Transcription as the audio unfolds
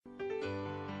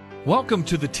Welcome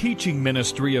to the teaching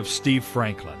ministry of Steve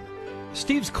Franklin.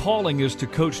 Steve's calling is to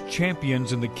coach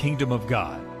champions in the kingdom of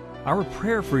God. Our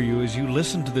prayer for you as you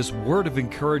listen to this word of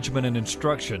encouragement and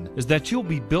instruction is that you'll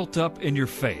be built up in your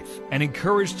faith and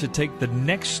encouraged to take the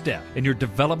next step in your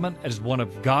development as one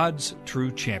of God's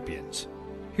true champions.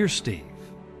 Here's Steve.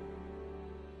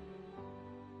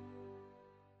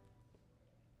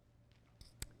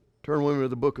 Turn with me to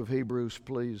the book of Hebrews,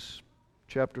 please.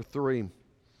 Chapter 3.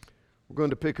 We're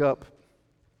going to pick up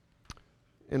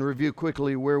and review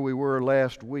quickly where we were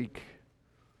last week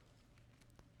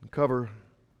and cover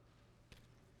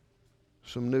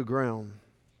some new ground.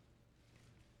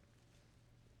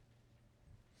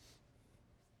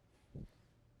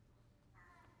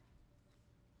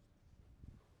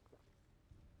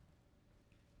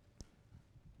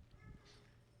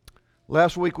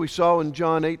 Last week we saw in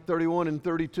John 8:31 and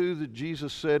 32 that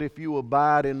Jesus said, "If you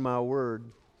abide in my word,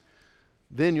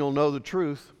 then you'll know the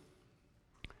truth.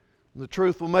 The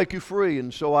truth will make you free."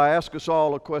 And so I ask us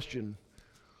all a question.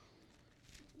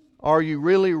 Are you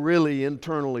really, really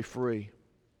internally free?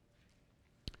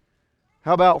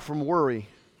 How about from worry?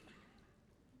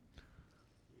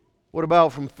 What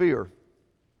about from fear?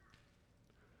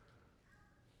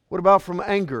 What about from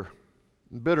anger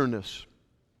and bitterness?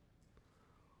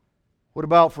 What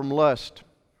about from lust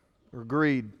or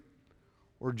greed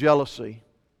or jealousy?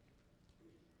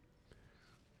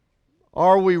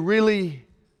 Are we really,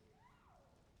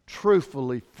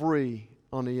 truthfully free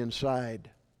on the inside?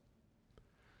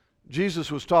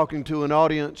 Jesus was talking to an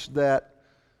audience that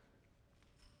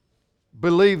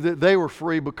believed that they were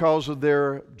free because of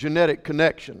their genetic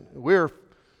connection. We're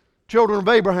children of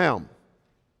Abraham.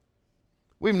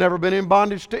 We've never been in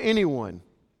bondage to anyone.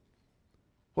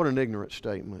 What an ignorant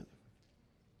statement.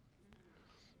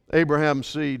 Abraham's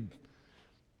seed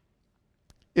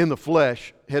in the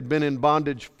flesh had been in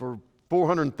bondage for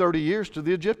 430 years to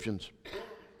the Egyptians,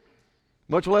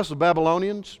 much less the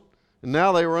Babylonians, and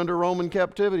now they were under Roman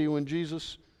captivity when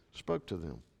Jesus spoke to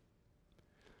them.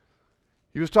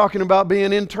 He was talking about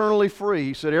being internally free.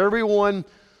 He said, everyone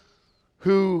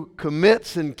who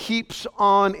commits and keeps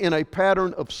on in a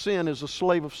pattern of sin is a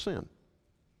slave of sin.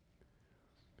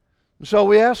 And so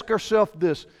we ask ourselves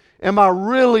this, am I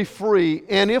really free?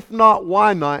 And if not,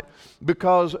 why not?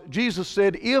 Because Jesus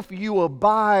said, if you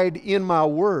abide in my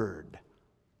word,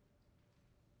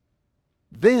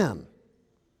 then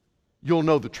you'll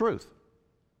know the truth.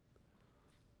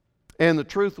 And the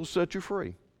truth will set you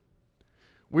free.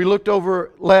 We looked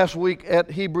over last week at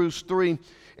Hebrews 3,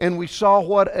 and we saw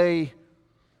what an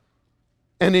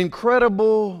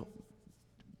incredible,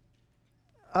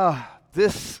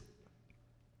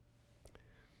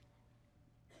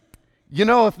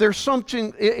 if there's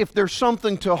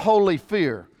something to holy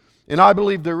fear, and I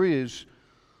believe there is,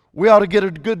 we ought to get a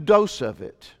good dose of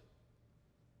it.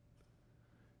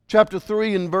 Chapter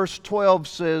 3 and verse 12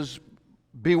 says,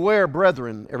 beware,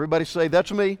 brethren. Everybody say,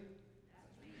 that's me.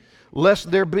 Lest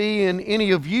there be in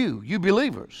any of you, you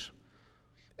believers,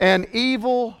 an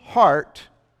evil heart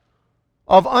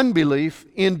of unbelief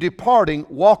in departing,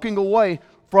 walking away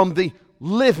from the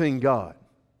living God.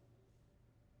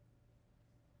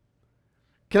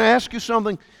 Can I ask you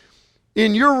something?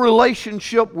 In your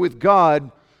relationship with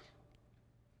God,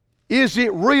 is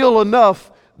it real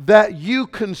enough that you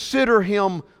consider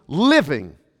Him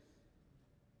living?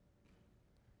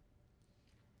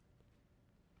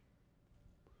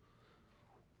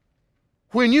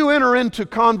 When you enter into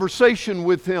conversation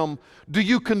with Him, do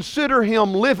you consider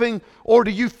Him living, or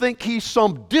do you think He's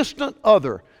some distant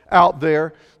other out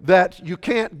there that you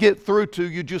can't get through to?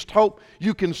 You just hope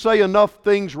you can say enough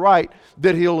things right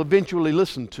that He'll eventually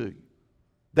listen to you.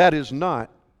 That is not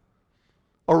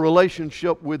a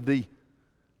relationship with the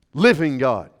living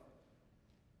God.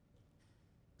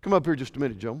 Come up here just a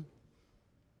minute, Joe.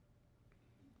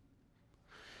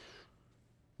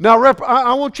 Now,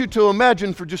 I want you to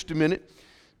imagine for just a minute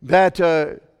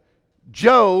that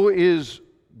Joe is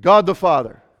God the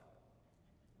Father.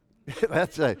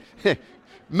 That's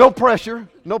no pressure,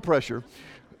 no pressure.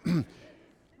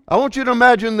 I want you to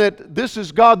imagine that this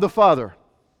is God the Father.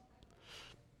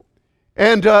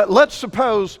 And let's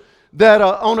suppose that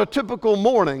on a typical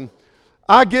morning,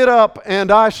 I get up and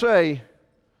I say,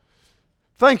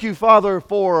 thank you, Father,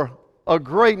 for a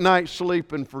great night's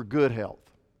sleep and for good health.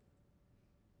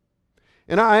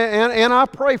 And I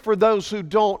pray for those who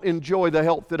don't enjoy the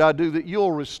health that I do, that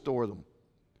you'll restore them.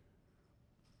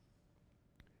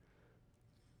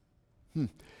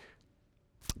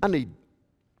 I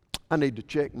need to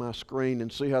check my screen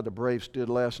and see how the Braves did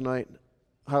last night.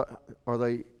 Have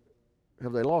they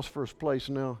lost first place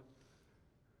now?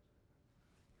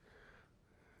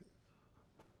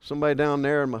 Somebody down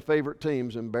there in my favorite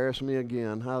team's embarrassed me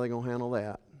again. How are they going to handle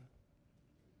that?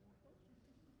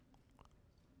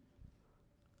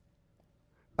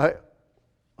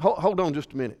 Hold on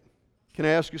just a minute. Can I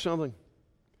ask you something?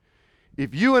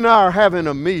 If you and I are having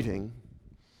a meeting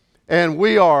and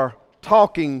we are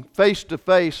talking face to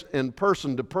face and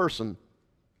person to person,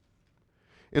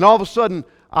 and all of a sudden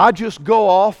I just go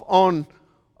off on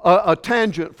a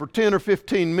tangent for 10 or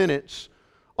 15 minutes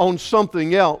on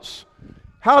something else,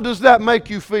 how does that make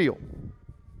you feel?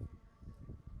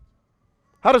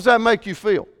 How does that make you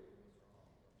feel?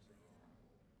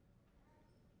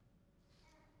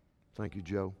 Thank you,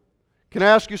 Joe. Can I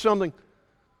ask you something?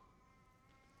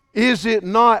 Is it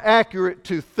not accurate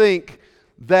to think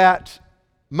that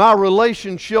my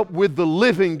relationship with the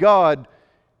living God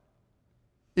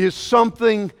is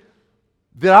something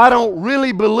that I don't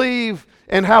really believe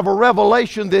and have a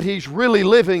revelation that He's really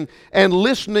living and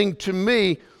listening to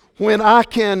me, when I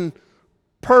can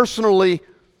personally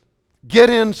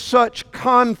get in such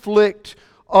conflict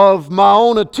of my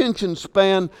own attention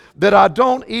span that I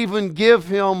don't even give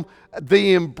Him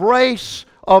the embrace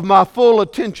of my full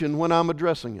attention when I'm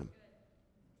addressing Him?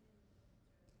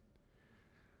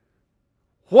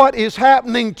 What is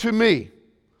happening to me?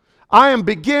 I am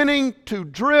beginning to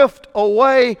drift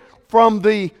away from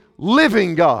the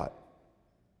living God.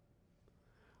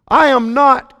 I am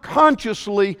not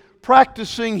consciously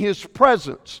practicing His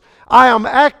presence. I am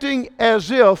acting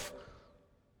as if,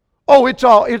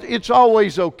 it's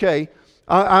always okay.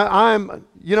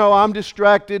 I'm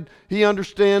distracted. He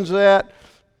understands that.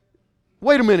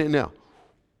 Wait a minute now.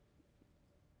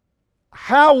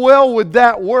 How well would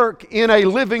that work in a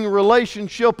living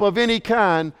relationship of any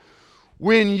kind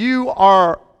when you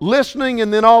are listening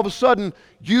and then all of a sudden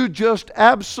you just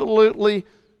absolutely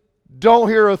don't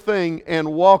hear a thing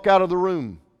and walk out of the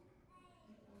room?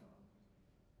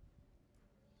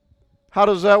 How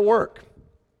does that work?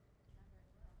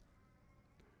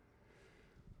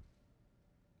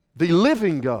 The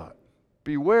living God.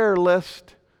 Beware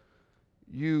lest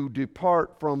you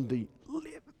depart from the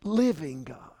living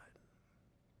God.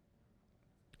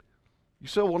 You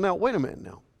say, well, now, wait a minute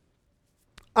now.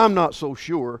 I'm not so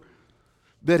sure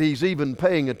that He's even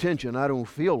paying attention. I don't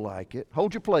feel like it.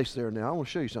 Hold your place there now. I want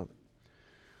to show you something.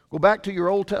 Go back to your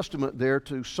Old Testament there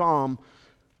to Psalm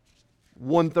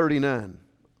 139.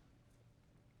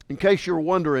 In case you're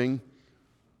wondering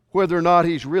whether or not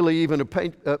He's really even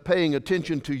paying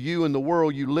attention to you and the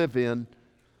world you live in,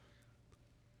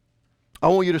 I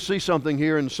want you to see something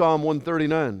here in Psalm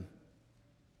 139.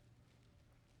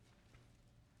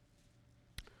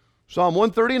 Psalm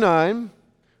 139,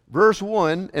 verse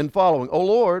 1 and following. O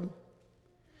Lord,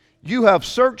 You have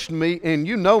searched me and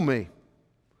You know me.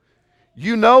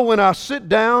 You know when I sit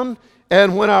down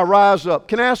and when I rise up.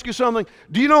 Can I ask you something?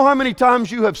 Do you know how many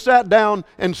times you have sat down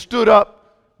and stood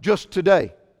up just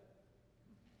today?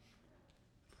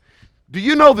 Do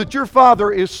you know that your Father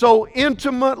is so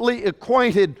intimately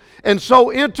acquainted and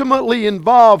so intimately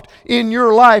involved in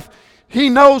your life, He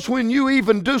knows when you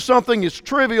even do something as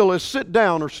trivial as sit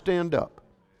down or stand up?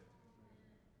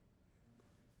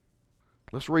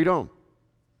 Let's read on.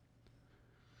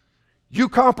 You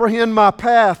comprehend my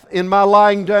path in my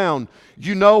lying down.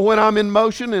 You know when I'm in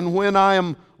motion and when I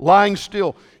am lying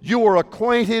still. You are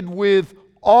acquainted with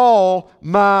all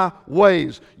my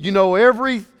ways. You know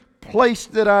every place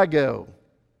that I go.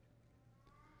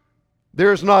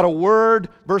 There is not a word,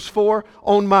 verse 4,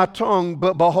 on my tongue,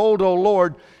 but behold, O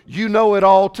Lord, You know it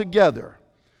all together.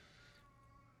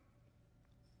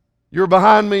 You're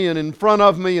behind me and in front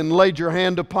of me and laid Your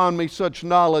hand upon me. Such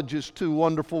knowledge is too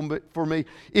wonderful for me.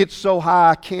 It's so high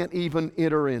I can't even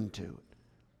enter into it.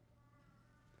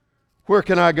 Where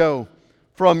can I go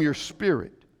from Your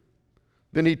Spirit?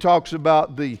 Then he talks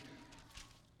about the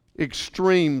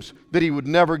extremes that he would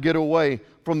never get away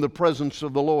from the presence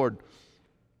of the Lord.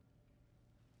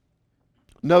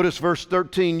 Notice verse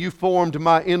 13, You formed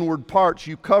my inward parts.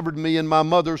 You covered me in my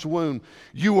mother's womb.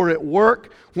 You were at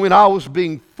work when I was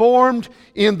being formed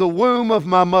in the womb of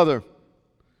my mother.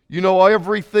 You know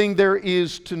everything there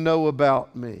is to know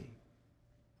about me.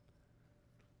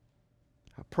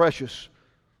 How precious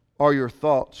are Your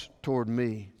thoughts toward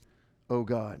me, O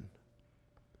God.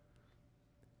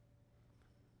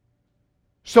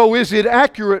 So is it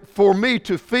accurate for me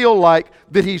to feel like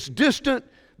that He's distant,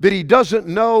 that He doesn't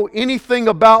know anything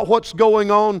about what's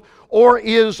going on? Or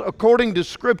is, according to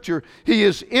Scripture, He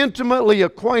is intimately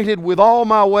acquainted with all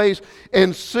my ways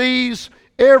and sees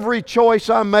every choice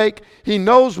I make? He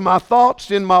knows my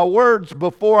thoughts in my words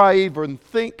before I even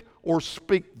think or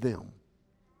speak them.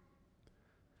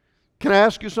 Can I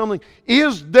ask you something?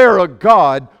 Is there a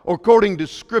God, according to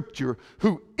Scripture,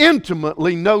 who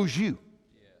intimately knows you?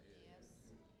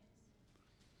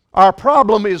 Our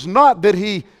problem is not that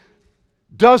He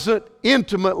doesn't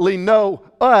intimately know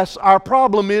us. Our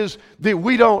problem is that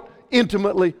we don't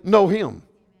intimately know Him.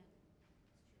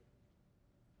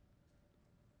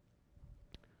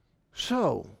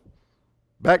 So,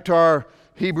 back to our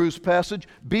Hebrews passage,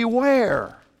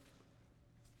 beware.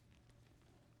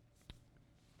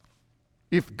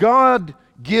 If God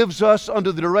gives us,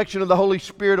 under the direction of the Holy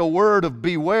Spirit, a word of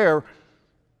beware,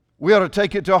 we ought to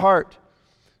take it to heart.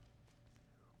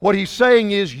 What He's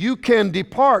saying is you can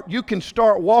depart, you can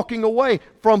start walking away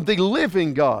from the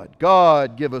living God.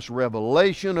 God, give us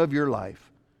revelation of your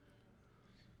life.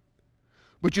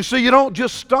 But you see, you don't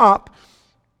just stop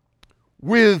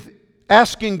with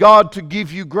asking God to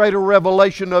give you greater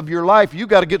revelation of your life. You've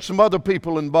got to get some other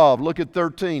people involved. Look at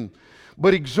 13.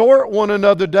 But exhort one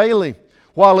another daily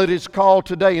while it is called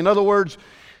today. In other words,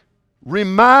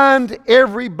 remind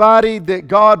everybody that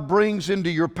God brings into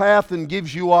your path and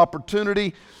gives you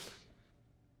opportunity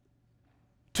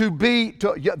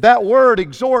that word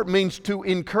exhort means to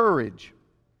encourage.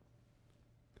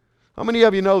 How many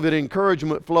of you know that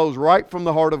encouragement flows right from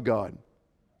the heart of God?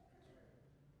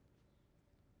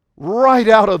 Right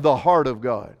out of the heart of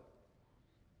God.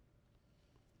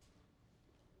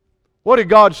 What did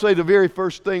God say the very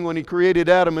first thing when He created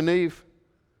Adam and Eve?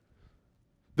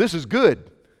 This is good.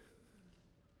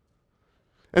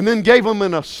 And then gave them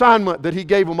an assignment that He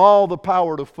gave them all the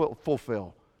power to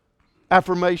fulfill.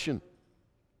 Affirmation.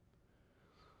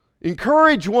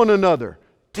 Encourage one another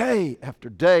day after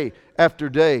day after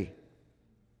day,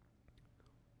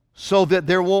 so that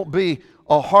there won't be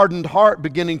a hardened heart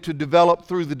beginning to develop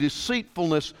through the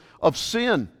deceitfulness of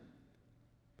sin.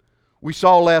 We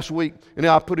saw last week, and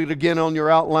I put it again on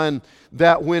your outline,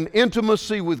 that when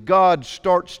intimacy with God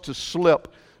starts to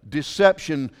slip,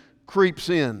 deception creeps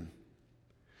in.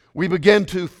 We begin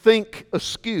to think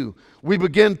askew. We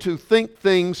begin to think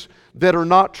things that are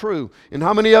not true. And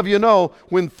how many of you know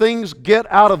when things get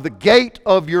out of the gate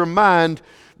of your mind,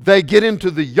 they get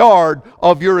into the yard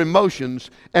of your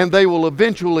emotions, and they will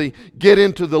eventually get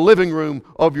into the living room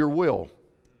of your will?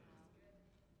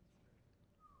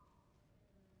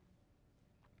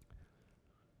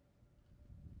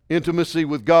 Intimacy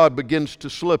with God begins to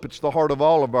slip. It's the heart of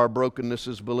all of our brokenness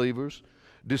as believers.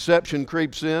 Deception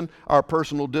creeps in. Our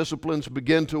personal disciplines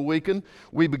begin to weaken.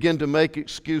 We begin to make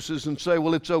excuses and say,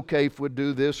 well, it's okay if we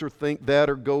do this or think that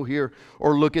or go here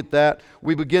or look at that.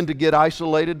 We begin to get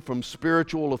isolated from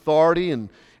spiritual authority, and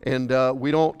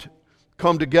we don't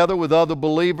come together with other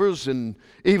believers. And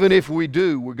even if we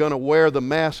do, we're going to wear the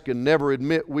mask and never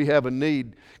admit we have a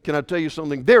need. Can I tell you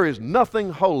something? There is nothing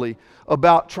holy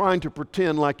about trying to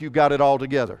pretend like you got it all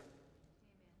together.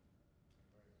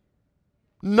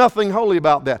 Nothing holy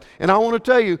about that. And I want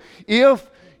to tell you, if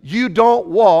you don't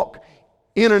walk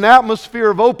in an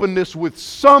atmosphere of openness with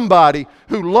somebody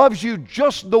who loves you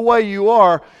just the way you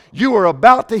are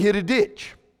about to hit a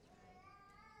ditch.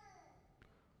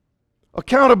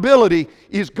 Accountability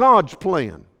is God's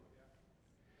plan.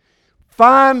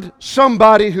 Find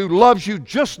somebody who loves you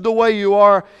just the way you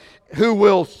are, who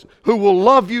will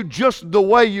love you just the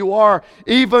way you are,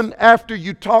 even after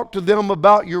you talk to them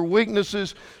about your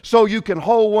weaknesses, so you can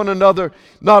hold one another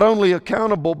not only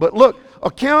accountable, but look,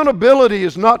 accountability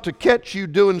is not to catch you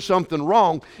doing something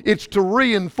wrong. It's to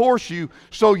reinforce you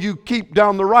so you keep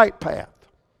down the right path.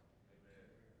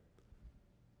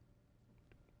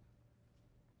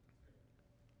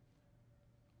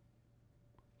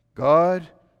 God,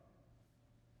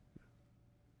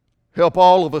 help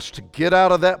all of us to get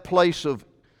out of that place of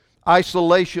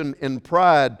isolation and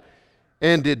pride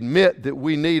and admit that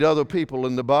we need other people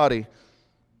in the body.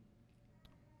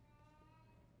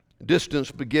 Distance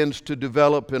begins to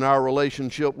develop in our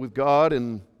relationship with God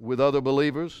and with other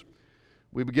believers.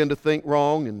 We begin to think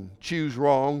wrong and choose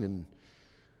wrong, and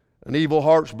an evil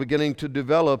heart's beginning to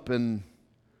develop. And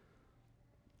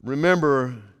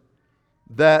remember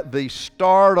that the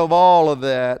start of all of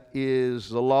that is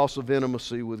the loss of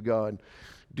intimacy with God.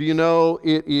 Do you know,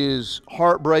 it is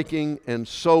heartbreaking and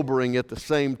sobering at the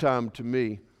same time to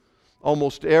me.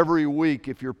 Almost every week,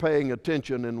 if you're paying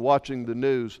attention and watching the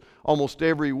news, almost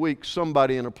every week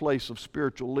somebody in a place of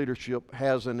spiritual leadership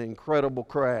has an incredible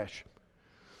crash.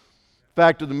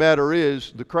 Fact of the matter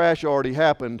is, the crash already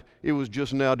happened. It was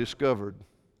just now discovered.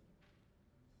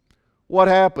 What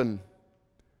happened?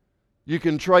 You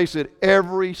can trace it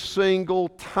every single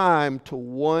time to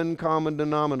one common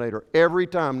denominator. Every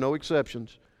time, no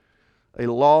exceptions. A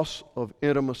loss of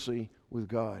intimacy with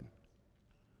God.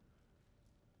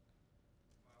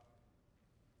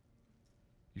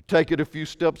 You take it a few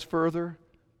steps further,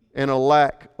 and a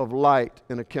lack of light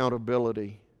and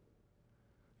accountability.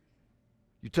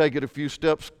 You take it a few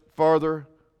steps farther,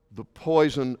 the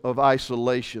poison of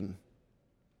isolation.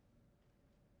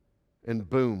 And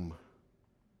boom.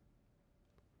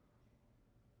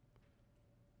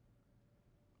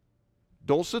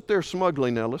 Don't sit there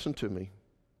smugly now, listen to me.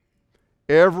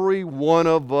 Every one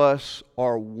of us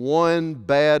are one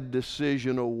bad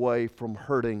decision away from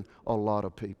hurting a lot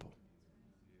of people.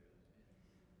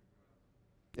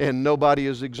 And nobody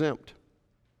is exempt.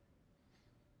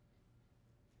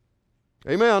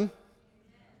 Amen.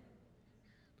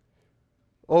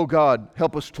 Oh God,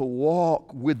 help us to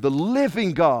walk with the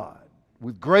living God,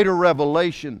 with greater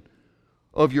revelation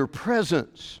of your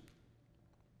presence.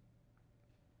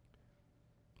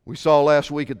 We saw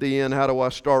last week at the end, how do I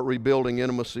start rebuilding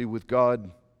intimacy with God?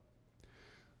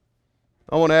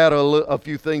 I want to add a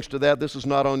few things to that. This is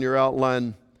not on your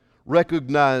outline.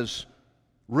 Recognize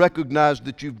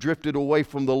that you've drifted away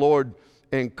from the Lord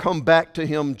and come back to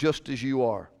Him just as you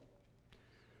are.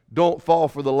 Don't fall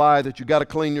for the lie that you got to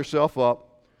clean yourself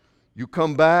up. You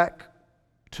come back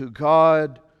to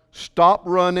God, stop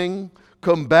running,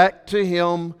 come back to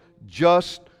Him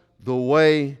just the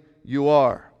way you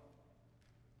are.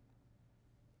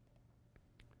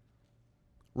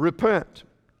 Repent.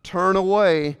 Turn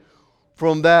away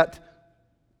from that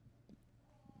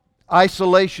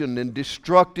isolation and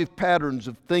destructive patterns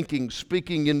of thinking,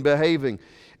 speaking, and behaving,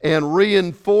 and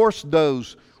reinforce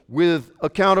those with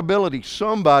accountability.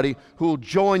 Somebody who will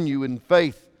join you in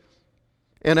faith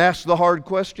and ask the hard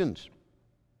questions.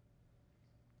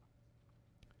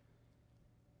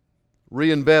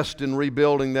 Reinvest in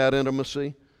rebuilding that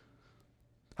intimacy.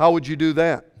 How would you do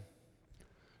that?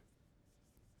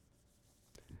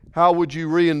 How would you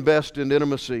reinvest in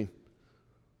intimacy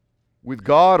with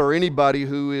God or anybody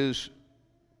who is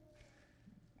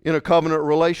in a covenant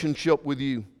relationship with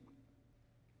you?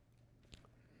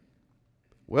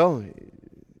 Well,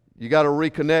 you got to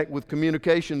reconnect with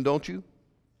communication, don't you?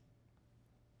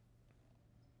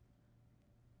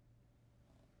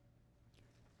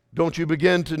 Don't you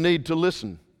begin to need to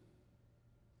listen?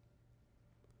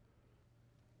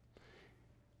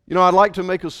 You know, I'd like to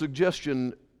make a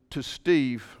suggestion to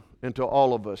Steve and to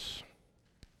all of us.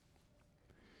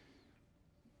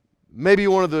 Maybe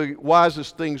one of the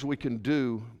wisest things we can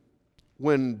do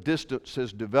when distance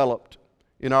has developed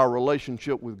in our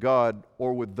relationship with God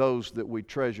or with those that we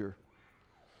treasure,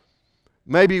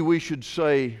 maybe we should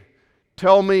say,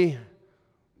 tell me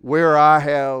where I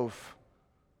have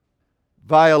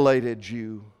violated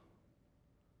you,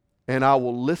 and I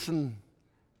will listen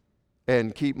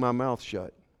and keep my mouth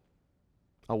shut.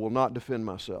 I will not defend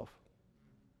myself.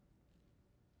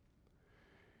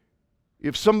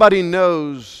 If somebody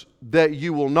knows that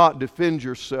you will not defend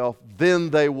yourself, then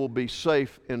they will be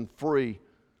safe and free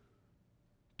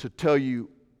to tell you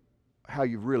how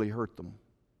you've really hurt them.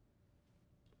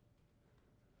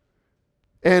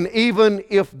 And even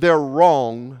if they're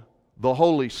wrong, the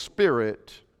Holy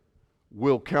Spirit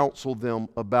will counsel them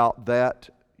about that.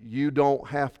 You don't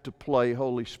have to play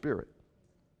Holy Spirit.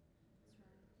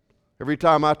 Every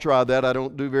time I try that, I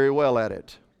don't do very well at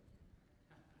it.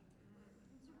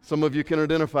 Some of you can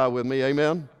identify with me,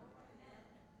 amen?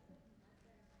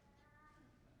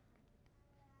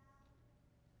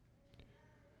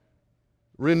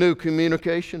 Renew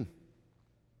communication.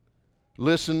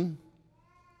 Listen.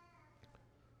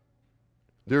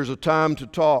 There's a time to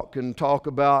talk and talk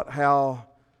about how.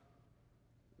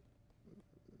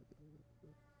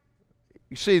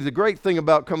 You see, the great thing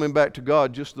about coming back to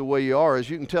God just the way you are is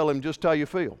you can tell Him just how you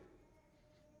feel.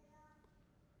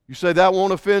 You say that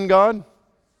won't offend God?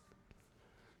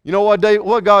 You know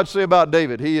what God say about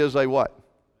David? He is a what?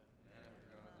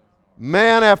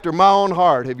 Man after my own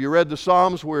heart. Have you read the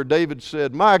Psalms where David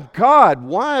said, my God,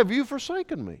 why have you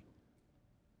forsaken me?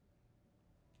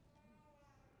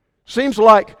 Seems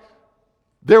like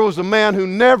there was a man who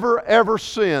never ever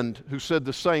sinned who said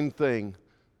the same thing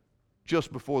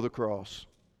just before the cross.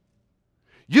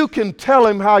 You can tell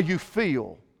Him how you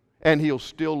feel, and He'll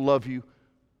still love you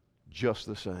just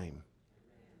the same.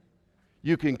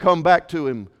 You can come back to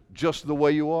Him just the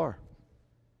way you are.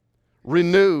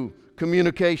 Renew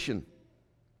communication.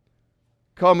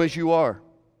 Come as you are.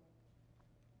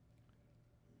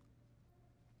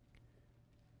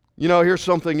 You know, here's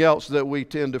something else that we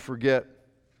tend to forget.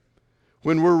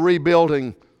 When we're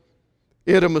rebuilding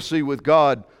intimacy with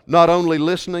God, not only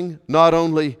listening, not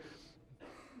only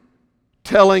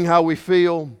telling how we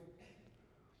feel,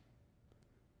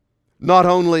 not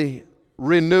only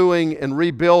renewing and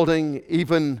rebuilding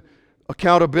even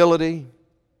accountability.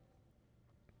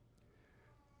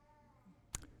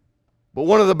 But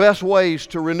one of the best ways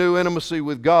to renew intimacy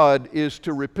with God is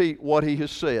to repeat what He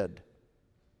has said.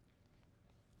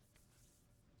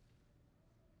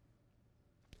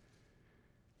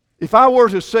 If I were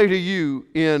to say to you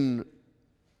in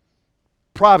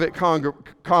private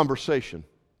conversation,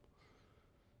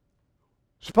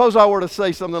 suppose I were to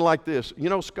say something like this, you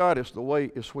know, Scott, it's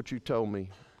what you told me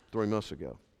 3 months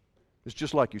ago. It's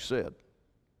just like you said.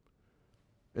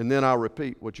 And then I'll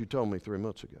repeat what you told me 3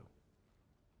 months ago.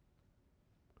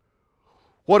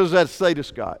 What does that say to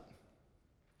Scott?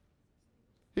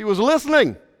 He was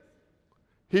listening.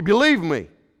 He believed me.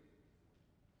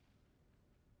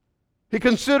 He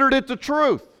considered it the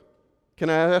truth. Can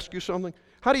I ask you something?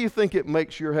 How do you think it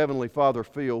makes your Heavenly Father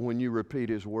feel when you repeat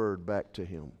His word back to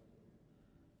Him?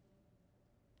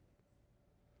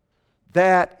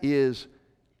 That is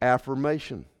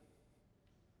affirmation.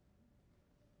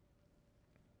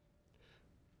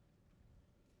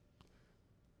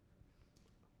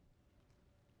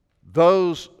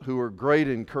 Those who are great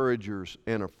encouragers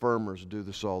and affirmers do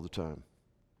this all the time.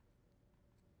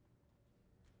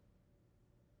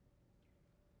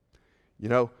 You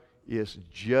know, it's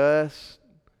just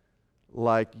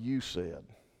like you said.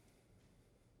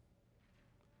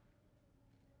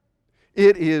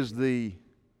 It is the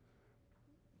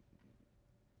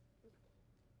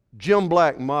Jim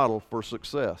Black model for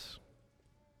success,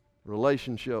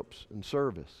 relationships, and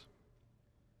service.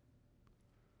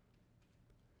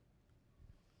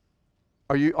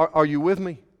 Are you with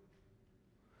me?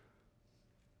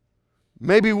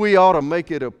 Maybe we ought to make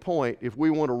it a point if we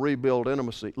want to rebuild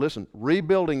intimacy. Listen,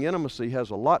 rebuilding intimacy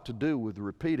has a lot to do with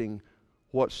repeating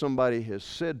what somebody has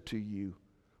said to you,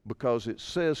 because it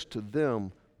says to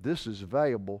them, this is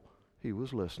valuable. He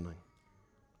was listening.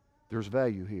 There's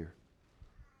value here.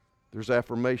 There's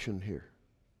affirmation here.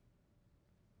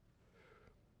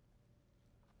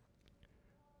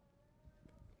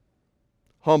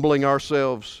 Humbling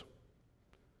ourselves,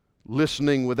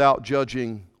 listening without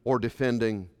judging or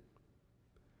defending,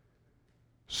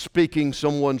 speaking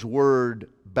someone's word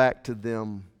back to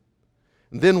them.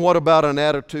 And then what about an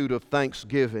attitude of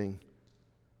thanksgiving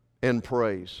and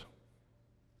praise?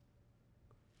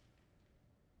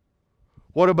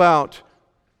 What about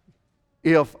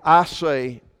if I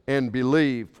say and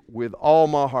believe with all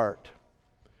my heart,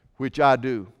 which I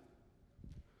do,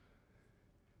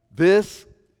 this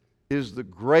is the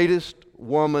greatest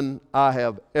woman I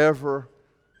have ever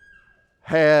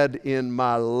had in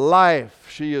my life.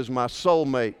 She is my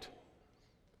soulmate.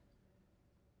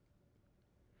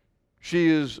 She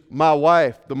is my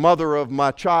wife, the mother of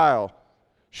my child.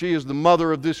 She is the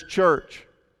mother of this church.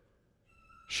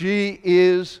 She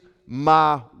is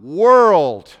my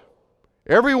world.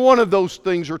 Every one of those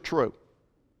things are true.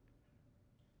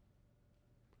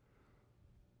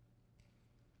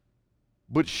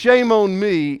 But shame on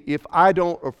me if I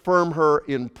don't affirm her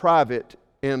in private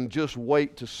and just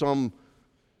wait to some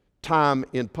time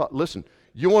in public. Listen,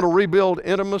 you want to rebuild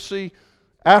intimacy?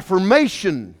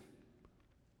 Affirmation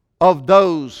of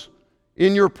those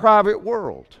in your private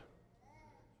world.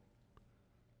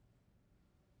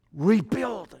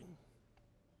 Rebuilding.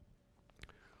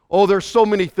 Oh, there's so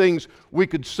many things we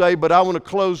could say, but I want to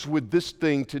close with this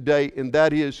thing today, and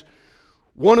that is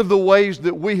one of the ways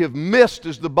that we have missed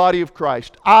as the body of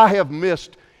Christ. I have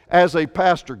missed as a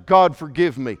pastor. God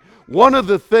forgive me. One of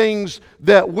the things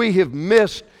that we have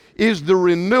missed is the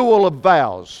renewal of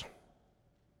vows.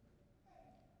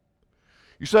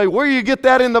 You say, where do you get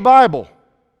that in the Bible?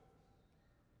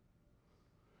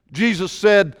 Jesus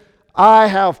said, I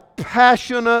have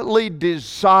passionately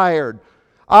desired,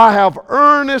 I have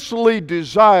earnestly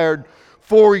desired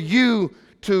for you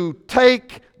to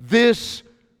take this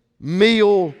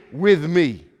meal with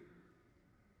me.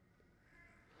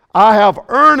 I have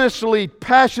earnestly,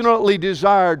 passionately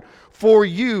desired for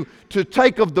you to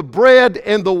take of the bread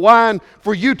and the wine,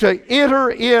 for you to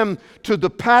enter into the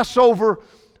Passover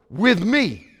with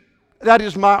me. That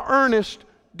is my earnest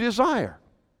desire.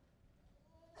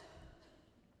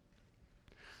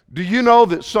 Do you know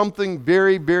that something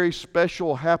very, very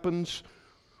special happens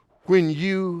when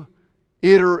you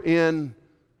enter in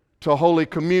to Holy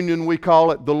Communion? We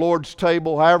call it the Lord's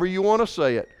table, however you want to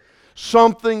say it.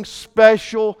 Something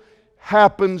special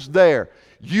happens there.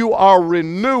 You are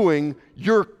renewing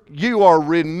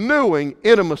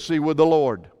intimacy with the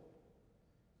Lord.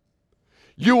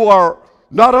 You are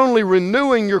not only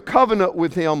renewing your covenant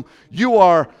with Him, you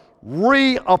are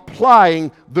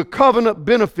reapplying the covenant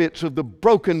benefits of the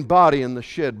broken body and the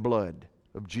shed blood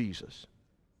of Jesus.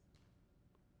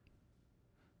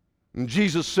 And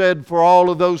Jesus said, for all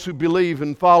of those who believe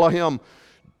and follow Him,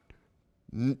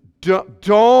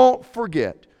 don't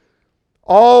forget,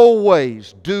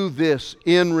 Always do this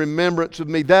in remembrance of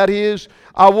me. That is,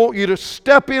 I want you to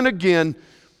step in again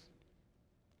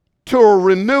to a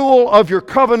renewal of your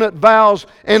covenant vows,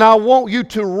 and I want you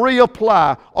to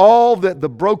reapply all that the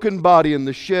broken body and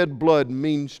the shed blood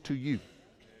means to you.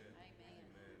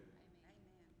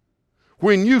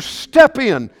 When you step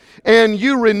in and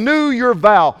you renew your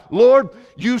vow, Lord,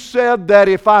 you said that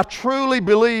if I truly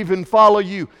believe and follow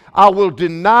you, I will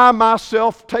deny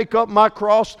myself, take up my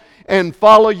cross, and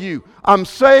follow you. I'm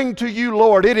saying to you,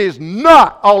 Lord, it is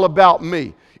not all about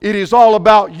me. It is all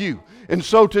about you. And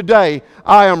so today,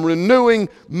 I am renewing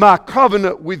my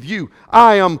covenant with you.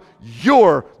 I am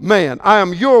your man. I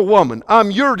am your woman.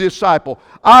 I'm your disciple.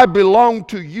 I belong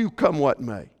to you, come what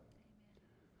may.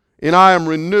 And I am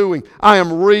renewing, I am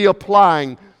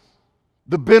reapplying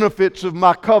the benefits of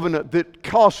my covenant that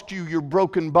cost you your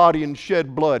broken body and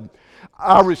shed blood.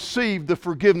 I receive the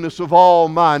forgiveness of all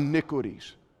my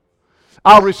iniquities.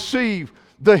 I receive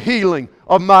the healing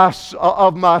of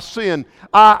my sin.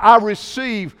 I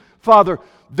receive, Father,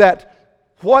 that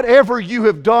whatever you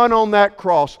have done on that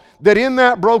cross, that in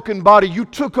that broken body you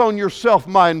took on yourself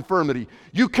my infirmity.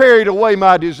 You carried away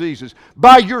my diseases.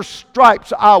 By your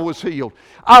stripes I was healed.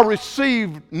 I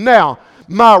receive now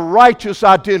my righteous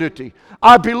identity.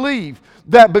 I believe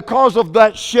that because of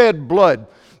that shed blood,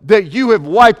 that you have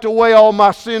wiped away all my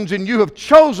sins and you have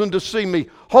chosen to see me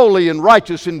holy and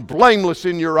righteous and blameless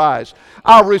in your eyes.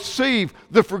 I receive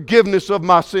the forgiveness of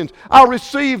my sins. I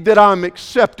receive that I'm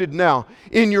accepted now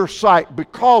in your sight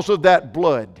because of that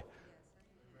blood.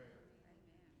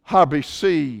 I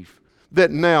receive that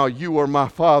now you are my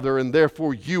Father and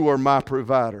therefore you are my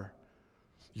provider.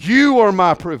 You are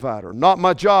my provider, not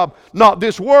my job, not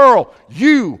this world.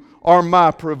 You are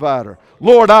my provider.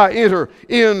 Lord, I enter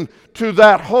into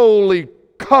that holy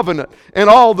covenant and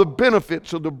all the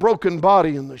benefits of the broken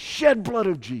body and the shed blood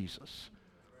of Jesus.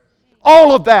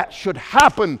 All of that should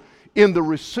happen in the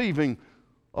receiving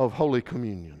of Holy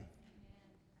Communion.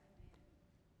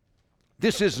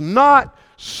 This is not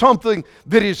something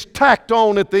that is tacked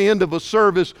on at the end of a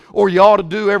service or you ought to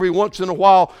do every once in a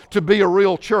while to be a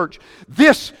real church.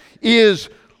 This is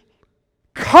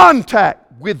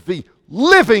contact with the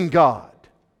living God.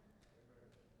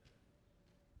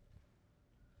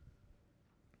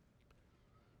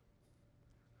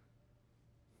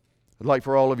 I'd like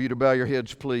for all of you to bow your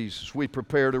heads, please, as we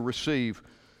prepare to receive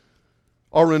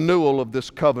our renewal of this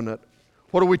covenant.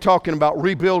 What are we talking about?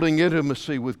 Rebuilding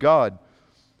intimacy with God.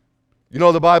 You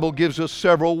know, the Bible gives us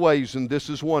several ways, and this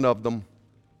is one of them.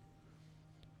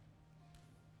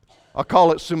 I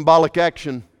call it symbolic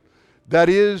action. That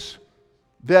is,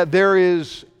 that there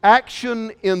is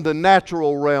action in the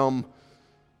natural realm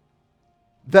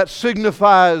that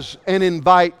signifies and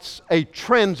invites a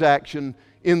transaction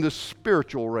in the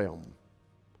spiritual realm.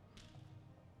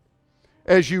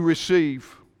 As you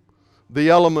receive the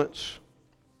elements,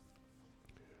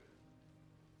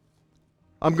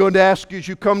 I'm going to ask you as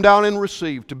you come down and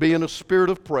receive to be in a spirit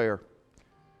of prayer,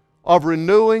 of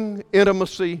renewing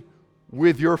intimacy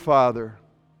with your Father.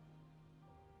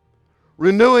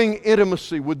 Renewing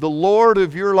intimacy with the Lord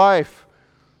of your life.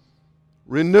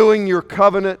 Renewing your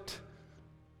covenant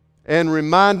and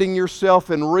reminding yourself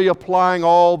and reapplying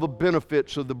all the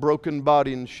benefits of the broken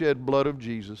body and shed blood of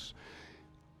Jesus.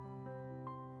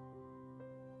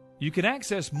 You can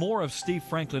access more of Steve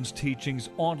Franklin's teachings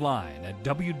online at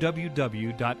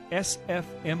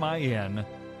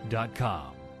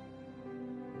www.sfmin.com.